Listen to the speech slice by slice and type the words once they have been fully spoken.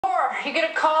4, you get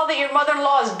a call that your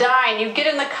mother-in-law is dying. You get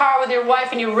in the car with your wife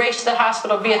and you race to the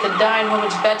hospital, be at the dying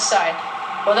woman's bedside.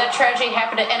 Well, that tragedy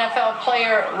happened to NFL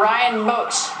player Ryan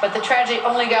Moats, but the tragedy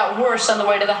only got worse on the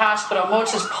way to the hospital.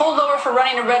 Moats is pulled over for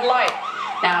running a red light.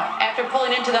 Now, after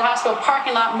pulling into the hospital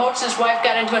parking lot, Moats and his wife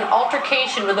got into an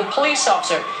altercation with a police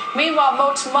officer. Meanwhile,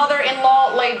 Moats'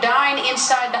 mother-in-law lay dying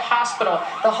inside the hospital.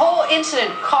 The whole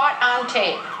incident caught on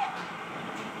tape.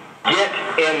 Get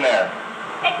in there.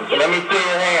 Let me see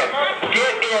your hands.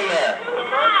 Get in there.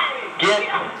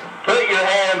 Put your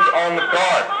hands on the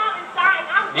car.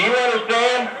 Do you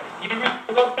understand? You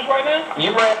right now?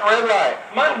 You ran a red light.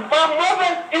 My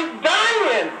mother is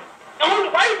dying.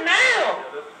 Right now.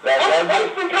 I'm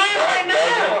wasting time right now.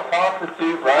 That doesn't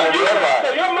constitute running a red light.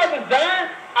 So your mother's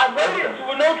dying? I waited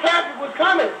when no traffic was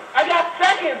coming. I got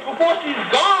seconds before she's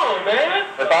gone, man.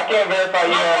 If I can't verify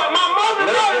you have... My mother's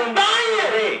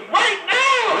dying right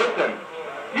now. Listen.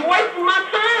 You're wasting my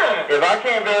time. If I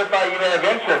can't verify you have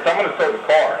insurance, I'm going to tow the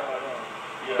car.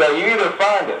 So you either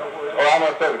find it, or I'm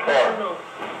going to tow the car.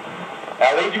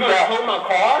 At least you're going to tow my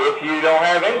car? If you don't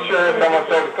have insurance, I'm going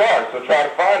to tow the car, so try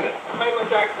to find it. Pay my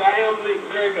taxes. I am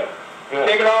legal. Very good. Yeah.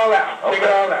 Check it all out. Okay. Check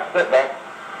it all out. Sit back.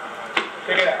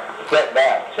 Check it out. Sit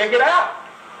back. Check it out.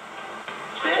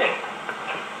 Shit.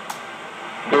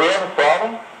 Do we have a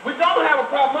problem? We don't have a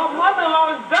problem. My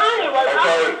mother-in-law is dying right now.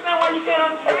 I don't understand why you can't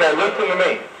understand. Okay, listen to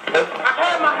me. I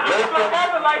had my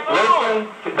hazard lights on.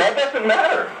 Listen. That doesn't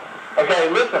matter. Okay,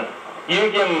 listen.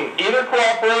 You can either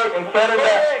cooperate and set it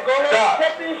down. Go ahead. Stop.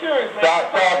 Check the insurance, man. Stop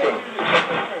talking.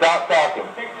 Stop talking.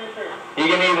 Check the insurance. You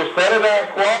can either set it down,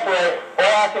 cooperate, or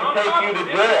I can take you to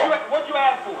jail. What you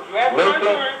asked for? You asked for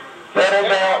insurance. Settle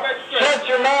down. Shut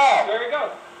your mouth. There you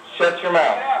go. Shut your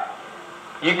mouth.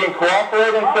 You can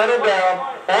cooperate and settle down,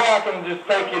 or I can just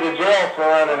take you to jail for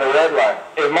running a red light.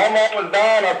 If my mom was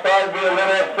dying, I'd probably be a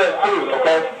little upset too,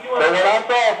 okay? But when I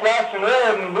saw a flashing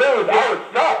red and blues, I would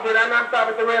stop. Did I not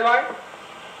stop at the red light?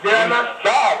 Did I not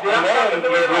stop? And then you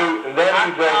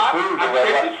drove through the red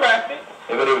light. I checked the traffic.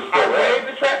 But it was still red. I waved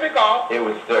the traffic off. It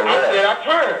was still red. I said I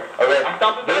turned. Okay. I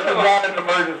stopped at the This is not an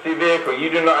emergency vehicle.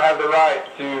 You do not have the right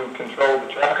to control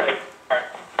the traffic.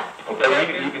 Okay,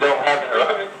 you don't have the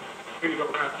right. Just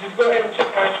go ahead and check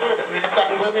my insurance, and then I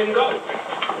can go ahead and go.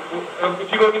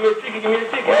 If you're going to give me a ticket, give me a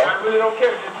ticket. Well, I really don't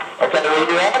care. Okay, well,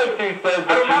 your attitude says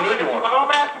that you need one. I'm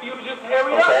asking you to just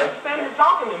hurry up. You're standing here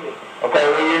talking to me. Okay,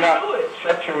 well, you're not.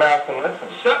 Shut your mouth and listen.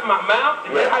 Shut my mouth?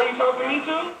 Is that how you talk to me,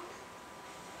 too?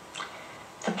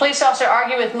 The police officer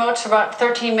argued with Moats for about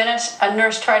 13 minutes. A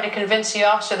nurse tried to convince the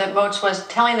officer that Moats was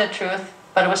telling the truth,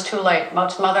 but it was too late.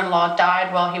 Moats' mother-in-law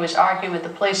died while he was arguing with the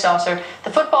police officer.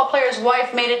 The football player's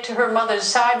wife made it to her mother's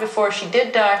side before she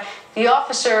did die. The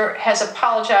officer has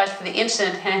apologized for the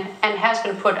incident and has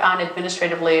been put on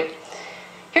administrative leave.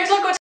 Here's a look at what's